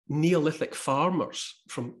Neolithic farmers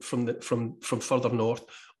from further north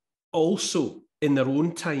also in their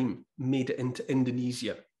own time made it into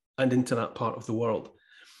Indonesia and into that part of the world.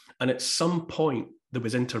 And at some point there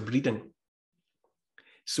was interbreeding.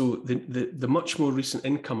 So the much more recent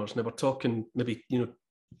incomers, now we're talking maybe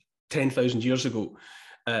 10,000 years ago,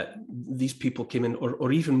 these people came in,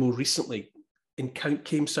 or even more recently,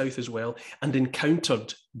 came south as well and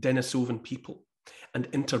encountered Denisovan people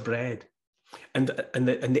and interbred. And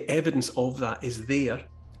the evidence of that is there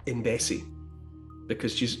in Besse,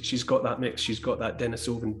 because she's got that mix. She's got that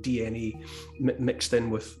Denisovan DNA mixed in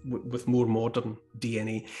with more modern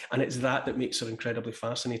DNA, and it's that makes her incredibly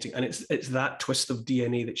fascinating. And it's that twist of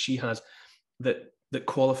DNA that she has that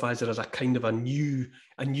qualifies her as a kind of a new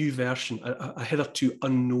version, a hitherto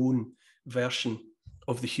unknown version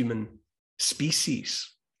of the human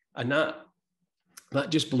species, and that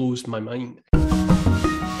just blows my mind.